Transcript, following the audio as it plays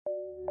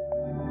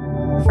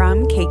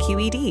from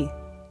KQED.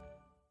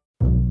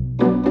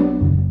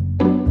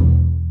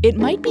 It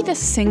might be the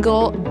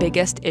single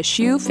biggest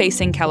issue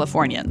facing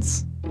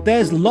Californians.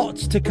 There's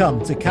lots to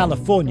come to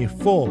California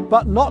for,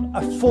 but not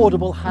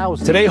affordable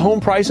housing. Today,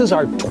 home prices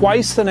are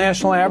twice the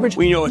national average.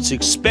 We know it's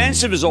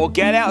expensive as all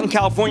get out in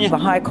California. The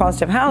high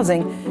cost of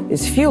housing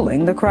is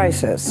fueling the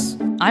crisis.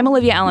 I'm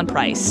Olivia Allen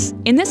Price.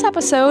 In this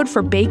episode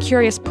for Bay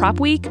Curious Prop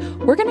Week,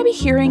 we're going to be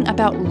hearing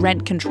about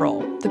rent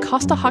control, the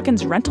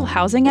Costa-Hawkins Rental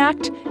Housing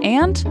Act,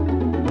 and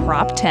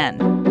Prop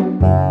 10.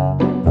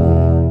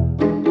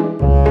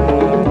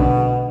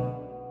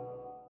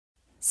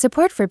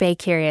 Support for Bay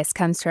Curious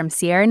comes from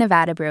Sierra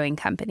Nevada Brewing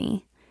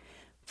Company.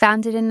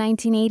 Founded in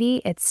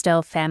 1980, it's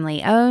still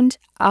family-owned,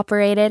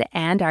 operated,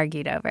 and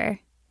argued over.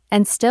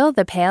 And still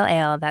the pale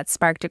ale that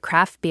sparked a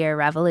craft beer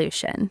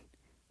revolution.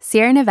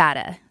 Sierra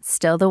Nevada,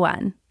 still the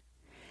one.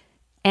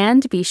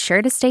 And be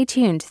sure to stay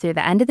tuned through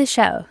the end of the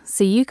show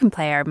so you can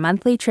play our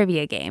monthly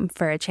trivia game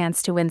for a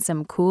chance to win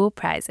some cool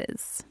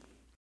prizes.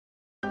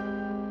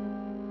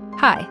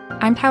 Hi,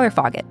 I'm Tyler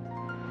Foggett.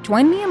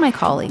 Join me and my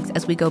colleagues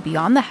as we go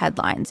beyond the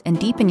headlines and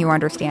deepen your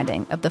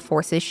understanding of the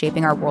forces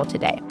shaping our world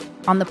today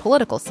on The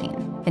Political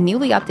Scene, a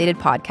newly updated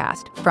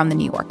podcast from The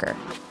New Yorker.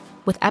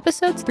 With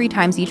episodes 3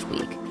 times each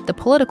week, The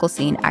Political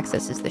Scene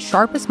accesses the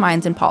sharpest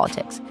minds in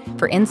politics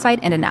for insight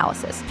and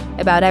analysis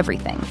about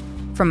everything,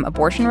 from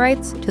abortion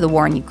rights to the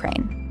war in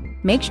Ukraine.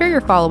 Make sure you're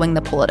following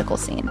The Political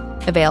Scene,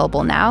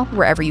 available now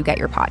wherever you get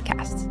your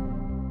podcasts.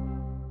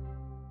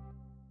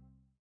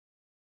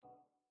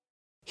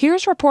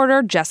 Here's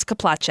reporter Jessica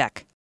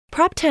Placzek.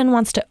 Prop 10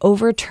 wants to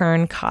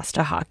overturn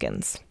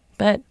Costa-Hawkins.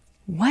 But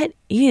what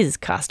is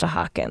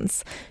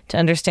Costa-Hawkins? To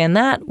understand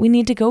that, we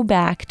need to go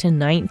back to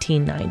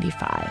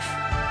 1995.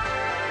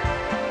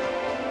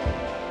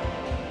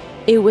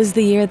 It was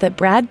the year that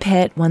Brad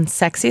Pitt won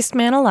Sexiest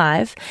Man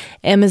Alive,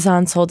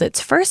 Amazon sold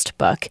its first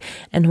book,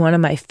 and one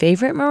of my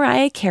favorite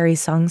Mariah Carey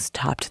songs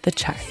topped the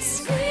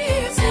charts.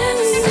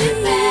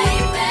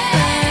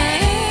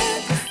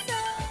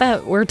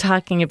 But we're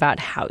talking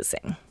about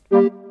housing.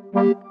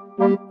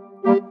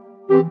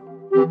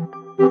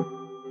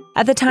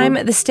 At the time,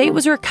 the state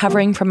was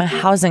recovering from a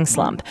housing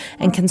slump,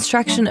 and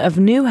construction of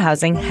new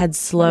housing had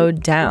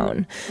slowed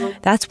down.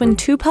 That's when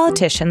 2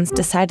 politicians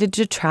decided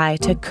to try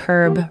to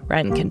curb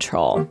rent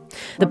control.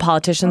 The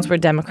politicians were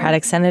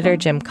Democratic Senator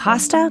Jim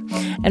Costa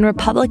and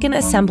Republican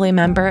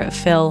Assemblymember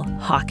Phil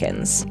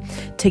Hawkins.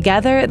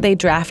 Together, they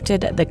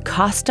drafted the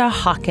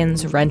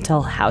Costa-Hawkins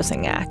Rental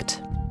Housing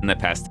Act. And that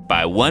passed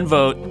by one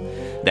vote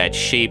that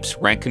shapes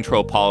rent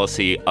control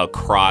policy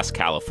across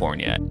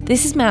California.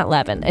 This is Matt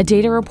Levin, a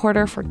data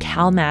reporter for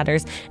Cal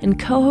Matters and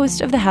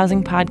co-host of the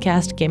housing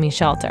podcast Gimme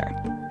Shelter.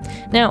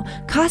 Now,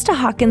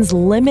 Costa-Hawkins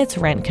limits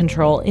rent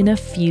control in a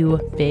few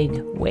big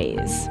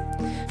ways.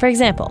 For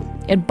example,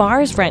 it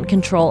bars rent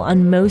control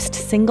on most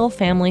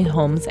single-family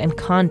homes and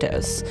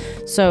condos,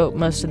 so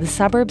most of the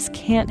suburbs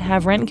can't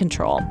have rent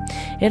control.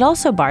 It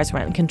also bars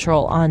rent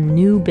control on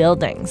new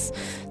buildings.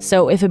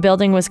 So if a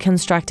building was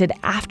constructed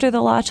after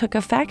the law took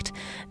effect,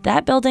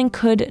 that building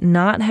could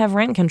not have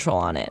rent control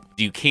on it.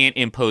 You can't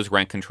impose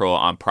rent control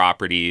on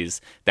properties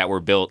that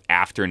were built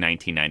after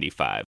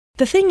 1995.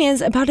 The thing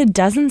is, about a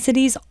dozen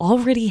cities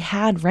already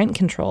had rent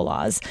control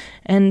laws,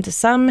 and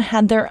some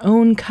had their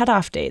own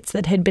cutoff dates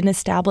that had been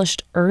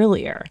established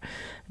earlier.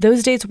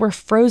 Those dates were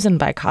frozen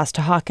by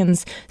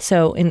Costa-Hawkins,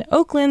 so in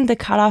Oakland, the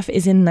cutoff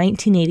is in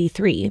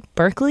 1983,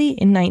 Berkeley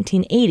in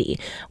 1980,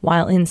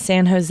 while in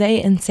San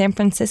Jose and San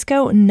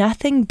Francisco,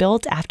 nothing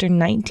built after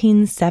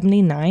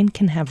 1979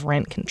 can have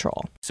rent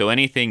control. So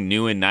anything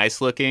new and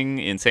nice looking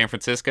in San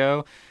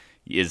Francisco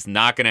is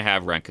not going to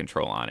have rent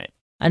control on it.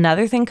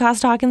 Another thing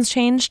Costa-Hawkins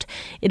changed,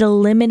 it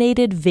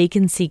eliminated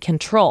vacancy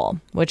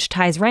control, which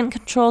ties rent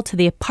control to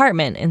the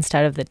apartment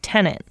instead of the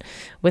tenant.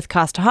 With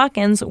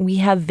Costa-Hawkins, we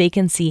have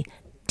vacancy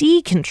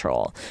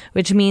decontrol,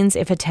 which means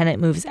if a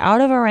tenant moves out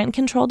of a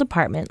rent-controlled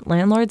apartment,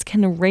 landlords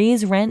can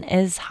raise rent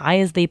as high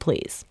as they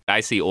please.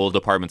 I see old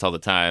apartments all the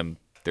time.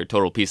 They're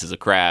total pieces of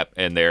crap,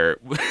 and they're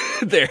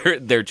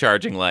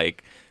charging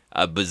like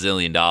 $1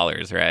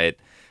 bazillion, right?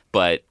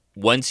 But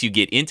once you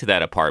get into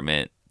that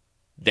apartment,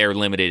 they're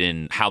limited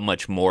in how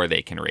much more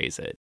they can raise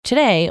it.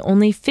 Today,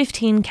 only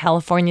 15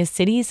 California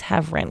cities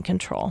have rent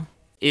control.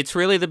 It's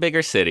really the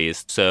bigger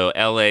cities, so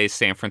LA,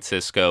 San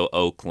Francisco,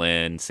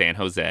 Oakland, San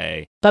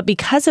Jose. But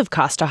because of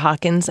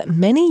Costa-Hawkins,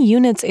 many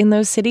units in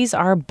those cities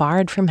are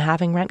barred from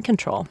having rent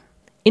control.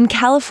 In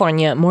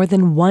California, more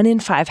than 1 in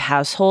 5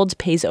 households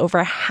pays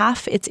over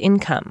half its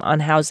income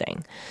on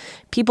housing.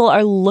 People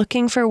are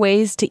looking for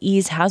ways to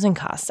ease housing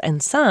costs,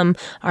 and some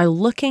are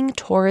looking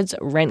towards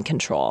rent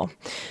control.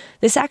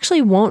 This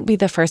actually won't be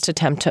the first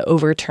attempt to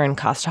overturn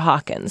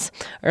Costa-Hawkins.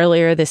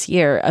 Earlier this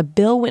year, a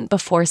bill went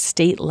before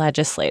state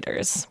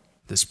legislators.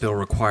 This bill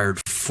required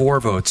 4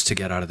 votes to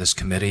get out of this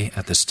committee.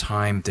 At this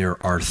time, there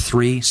are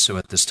 3, so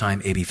at this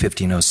time, AB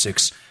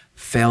 1506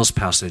 fails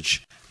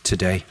passage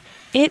today.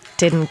 It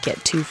didn't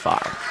get too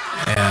far.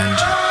 And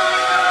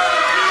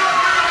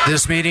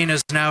this meeting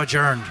is now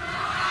adjourned.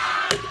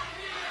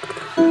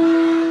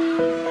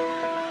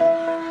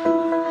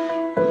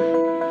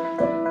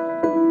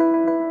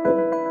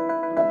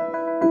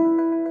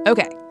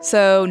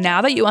 So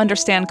now that you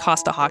understand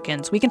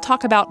Costa-Hawkins, we can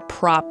talk about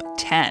Prop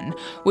 10,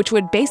 which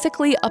would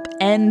basically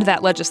upend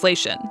that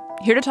legislation.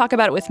 Here to talk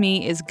about it with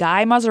me is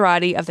Guy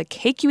Maserati of the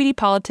KQED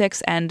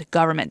Politics and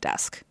Government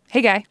Desk.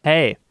 Hey, Guy.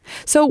 Hey.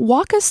 So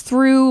walk us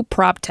through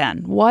Prop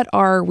 10. What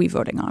are we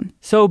voting on?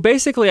 So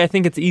basically, I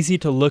think it's easy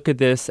to look at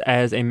this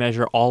as a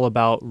measure all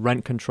about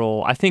rent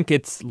control. I think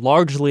it's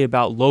largely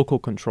about local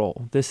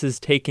control. This is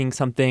taking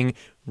something,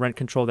 rent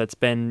control, that's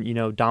been,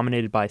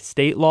 dominated by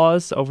state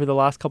laws over the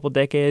last couple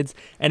decades,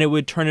 and it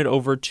would turn it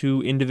over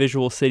to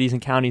individual cities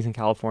and counties in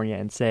California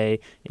and say,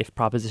 if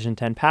Proposition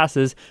 10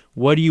 passes,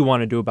 what do you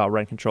want to do about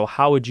rent control?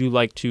 How would you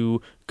like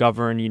to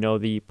govern,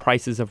 the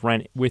prices of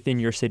rent within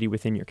your city,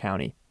 within your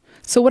county?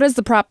 So what does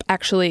the prop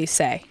actually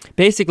say?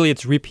 Basically,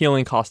 it's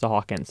repealing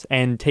Costa-Hawkins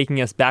and taking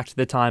us back to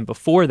the time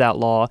before that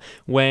law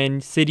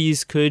when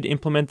cities could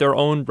implement their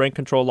own rent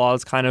control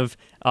laws kind of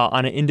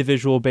on an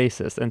individual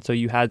basis. And so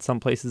you had some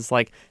places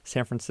like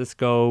San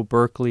Francisco,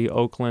 Berkeley,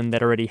 Oakland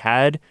that already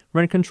had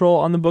rent control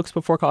on the books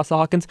before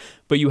Costa-Hawkins,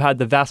 but you had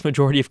the vast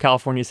majority of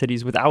California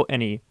cities without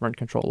any rent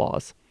control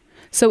laws.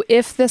 So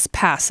if this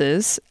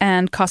passes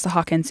and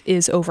Costa-Hawkins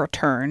is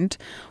overturned,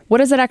 what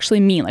does that actually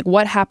mean? Like,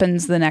 what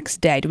happens the next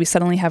day? Do we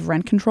suddenly have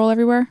rent control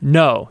everywhere?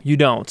 No, you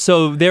don't.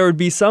 So there would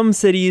be some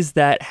cities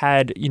that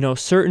had,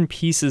 certain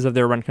pieces of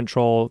their rent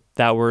control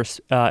that were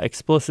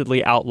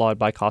explicitly outlawed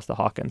by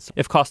Costa-Hawkins.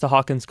 If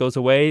Costa-Hawkins goes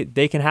away,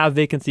 they can have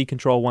vacancy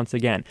control once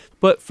again.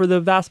 But for the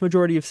vast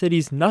majority of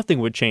cities, nothing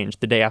would change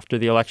the day after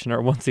the election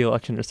or once the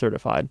election is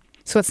certified.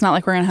 So it's not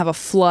like we're going to have a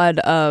flood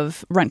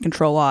of rent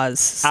control laws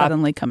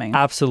suddenly coming.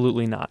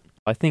 Absolutely not.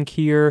 I think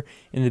here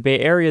in the Bay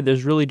Area,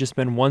 there's really just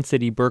been one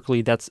city,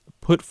 Berkeley, that's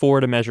put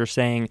forward a measure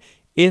saying,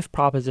 if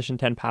Proposition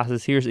 10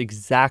 passes, here's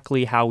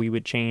exactly how we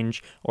would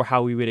change or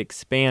how we would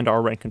expand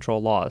our rent control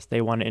laws.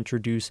 They want to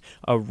introduce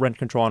a rent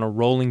control on a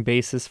rolling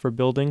basis for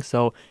buildings.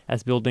 So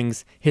as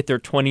buildings hit their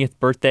 20th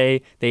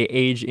birthday, they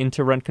age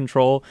into rent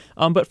control.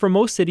 But for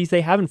most cities, they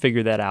haven't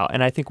figured that out.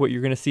 And I think what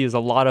you're going to see is a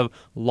lot of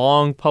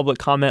long public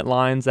comment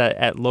lines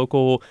at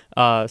local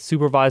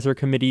supervisor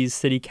committees,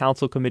 city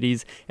council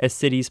committees, as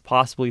cities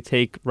possibly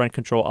take rent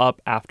control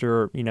up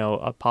after,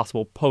 a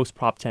possible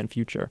post-Prop 10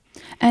 future.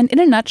 And in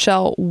a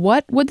nutshell,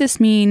 what would this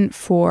mean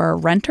for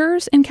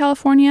renters in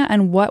California,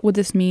 and what would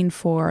this mean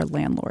for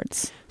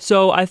landlords?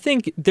 So I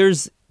think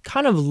there's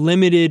kind of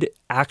limited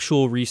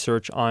actual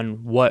research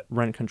on what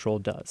rent control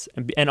does.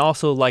 And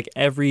also, like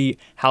every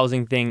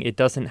housing thing, it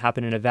doesn't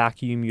happen in a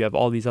vacuum. You have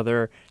all these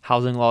other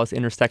housing laws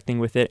intersecting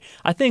with it.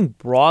 I think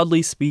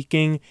broadly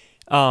speaking,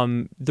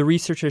 the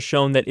research has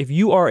shown that if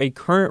you are a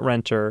current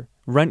renter,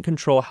 rent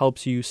control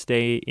helps you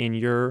stay in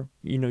your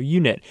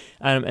unit.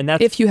 And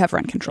that's if you have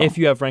rent control. If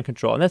you have rent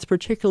control. And that's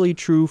particularly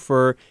true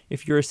for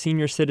if you're a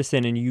senior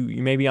citizen and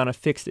you may be on a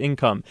fixed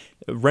income.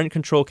 Rent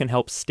control can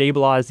help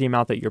stabilize the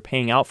amount that you're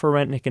paying out for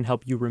rent, and it can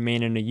help you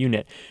remain in a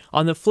unit.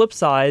 On the flip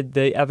side,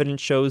 the evidence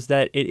shows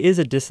that it is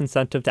a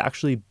disincentive to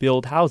actually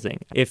build housing.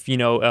 If,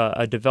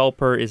 a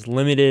developer is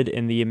limited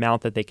in the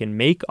amount that they can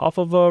make off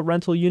of a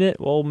rental unit,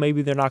 well,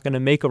 maybe they're not going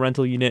to make a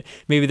rental unit.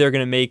 Maybe they're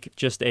going to make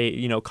just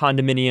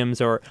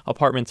condominiums or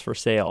apartments for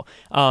sale.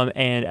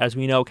 And as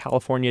we know,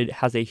 California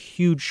has a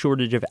huge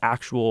shortage of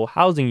actual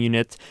housing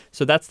units.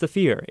 So that's the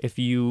fear. If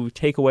you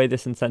take away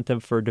this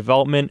incentive for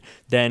development,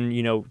 then,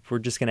 we're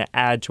just going to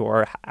add to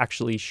our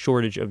actually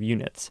shortage of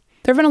units.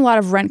 There have been a lot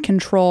of rent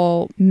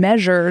control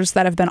measures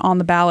that have been on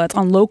the ballots,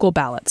 on local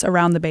ballots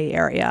around the Bay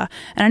Area.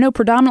 And I know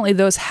predominantly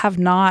those have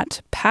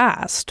not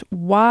passed.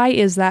 Why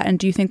is that? And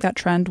do you think that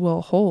trend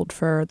will hold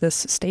for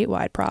this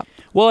statewide prop?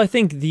 Well, I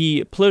think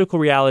the political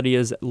reality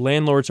is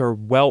landlords are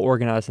well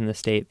organized in the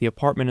state. The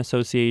apartment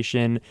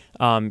association,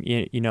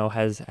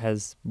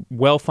 has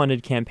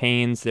well-funded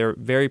campaigns. They're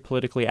very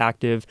politically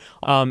active.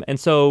 And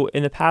so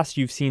in the past,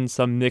 you've seen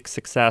some mixed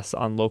success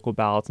on local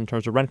ballots in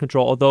terms of rent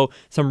control, although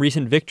some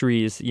recent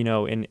victories,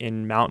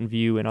 in Mountain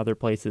View and other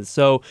places.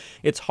 So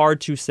it's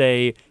hard to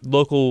say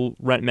local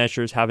rent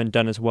measures haven't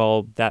done as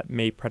well. That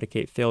may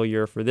predicate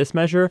failure for this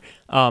measure.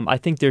 I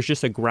think there's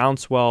just a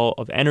groundswell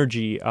of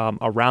energy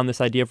around this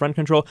idea of rent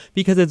control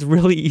because it's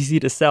really easy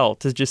to sell,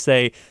 to just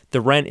say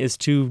the rent is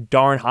too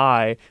darn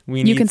high.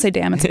 You can say,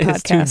 damn, it's a podcast.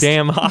 It's too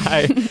damn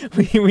high.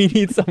 we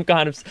need some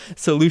kind of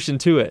solution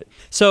to it.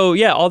 So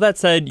yeah, all that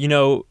said,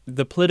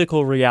 the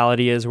political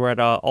reality is we're at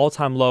an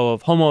all-time low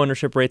of home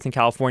ownership rates in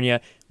California.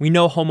 We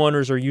know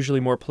homeowners are usually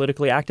more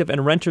politically active,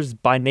 and renters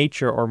by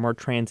nature are more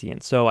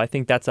transient. So I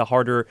think that's a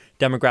harder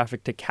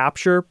demographic to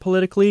capture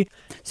politically.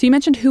 So you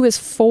mentioned who is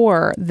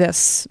for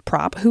this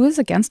prop. Who is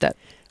against it?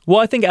 Well,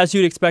 I think as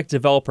you'd expect,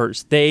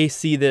 developers, they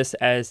see this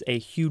as a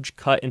huge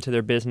cut into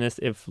their business.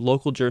 If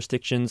local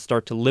jurisdictions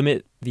start to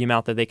limit the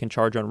amount that they can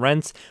charge on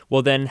rents,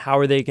 well, then how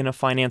are they going to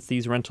finance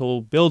these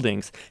rental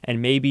buildings?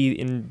 And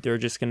maybe they're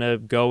just going to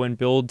go and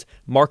build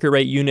market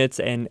rate units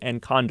and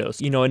condos.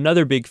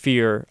 Another big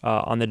fear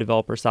on the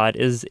developer side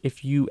is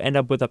if you end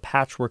up with a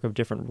patchwork of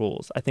different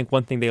rules. I think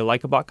one thing they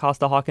like about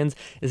Costa-Hawkins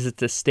is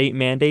it's a state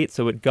mandate,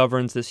 so it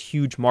governs this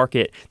huge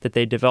market that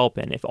they develop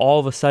in. If all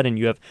of a sudden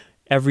you have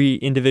every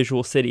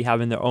individual city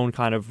having their own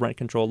kind of rent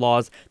control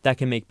laws that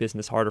can make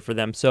business harder for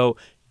them. So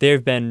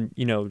they've been,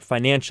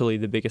 financially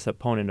the biggest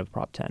opponent of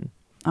Prop 10.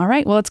 All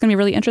right. Well, it's going to be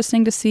really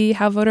interesting to see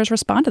how voters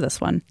respond to this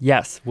one.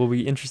 Yes, will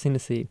be interesting to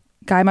see.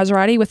 Guy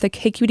Maserati with the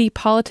KQED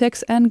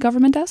Politics and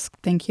Government Desk.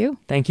 Thank you.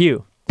 Thank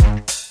you.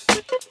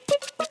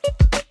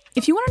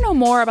 If you want to know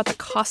more about the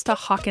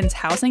Costa-Hawkins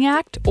Housing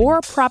Act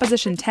or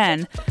Proposition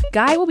 10,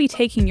 Guy will be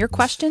taking your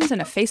questions in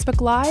a Facebook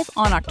Live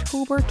on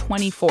October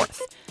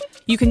 24th.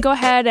 You can go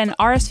ahead and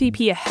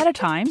RSVP ahead of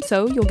time,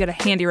 so you'll get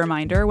a handy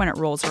reminder when it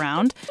rolls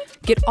around.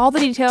 Get all the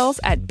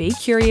details at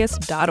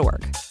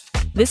baycurious.org.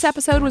 This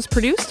episode was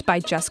produced by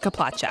Jessica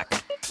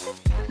Platchek.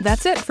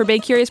 That's it for Bay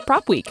Curious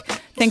Prop Week.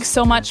 Thanks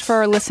so much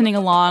for listening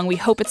along. We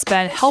hope it's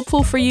been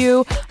helpful for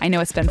you. I know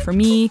it's been for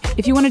me.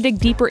 If you want to dig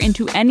deeper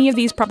into any of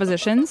these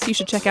propositions, you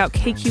should check out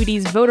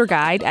KQED's voter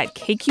guide at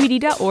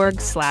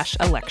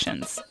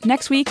kqed.org/elections.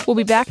 Next week, we'll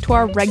be back to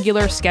our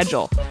regular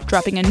schedule,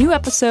 dropping a new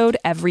episode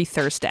every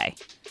Thursday.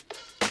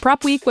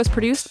 Prop Week was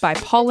produced by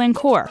Paul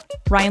Lancour,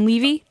 Ryan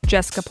Levy,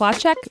 Jessica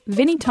Platchek,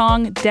 Vinny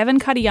Tong, Devin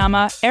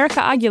Katayama,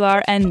 Erica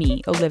Aguilar, and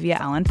me, Olivia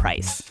Allen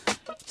Price.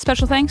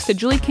 Special thanks to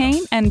Julie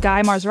Kane and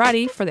Guy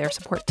Maserati for their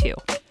support, too.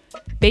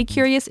 Bay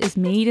Curious is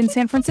made in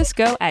San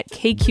Francisco at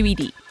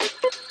KQED.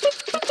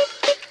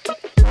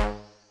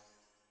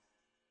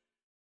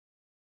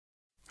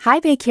 Hi,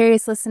 Bay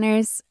Curious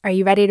listeners. Are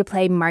you ready to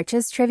play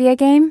March's trivia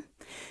game?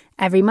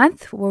 Every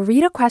month, we'll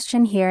read a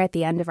question here at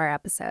the end of our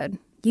episode.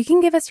 You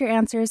can give us your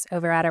answers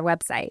over at our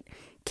website,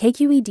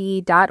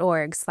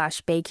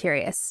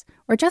 kqed.org/baycurious,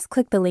 or just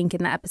click the link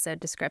in the episode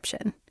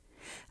description.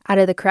 Out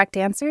of the correct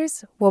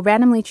answers, we'll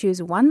randomly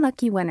choose one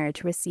lucky winner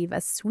to receive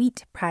a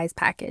sweet prize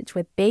package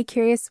with Bay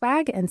Curious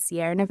swag and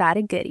Sierra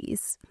Nevada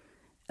goodies.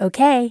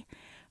 Okay,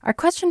 our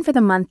question for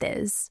the month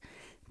is,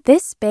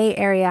 this Bay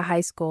Area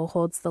high school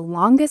holds the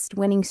longest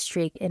winning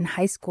streak in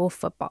high school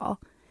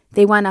football.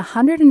 They won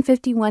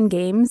 151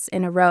 games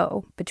in a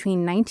row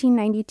between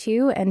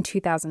 1992 and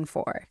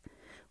 2004.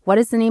 What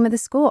is the name of the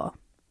school?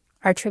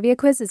 Our trivia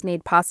quiz is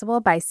made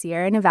possible by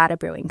Sierra Nevada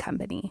Brewing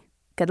Company.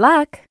 Good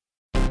luck!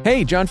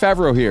 Hey, John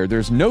Favreau here.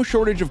 There's no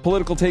shortage of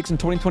political takes in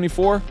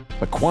 2024,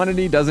 but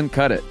quantity doesn't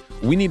cut it.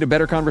 We need a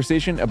better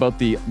conversation about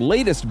the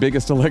latest,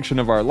 biggest election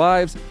of our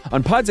lives.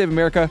 On Pod Save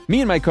America,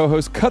 me and my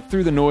co-hosts cut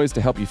through the noise to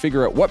help you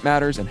figure out what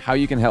matters and how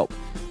you can help.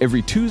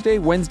 Every Tuesday,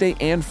 Wednesday,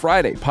 and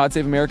Friday, Pod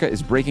Save America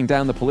is breaking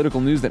down the political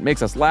news that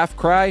makes us laugh,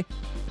 cry,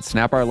 and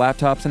snap our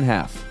laptops in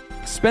half.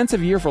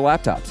 Expensive year for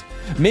laptops.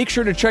 Make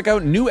sure to check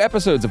out new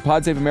episodes of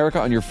Pod Save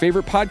America on your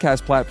favorite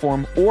podcast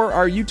platform or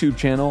our YouTube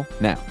channel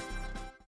now.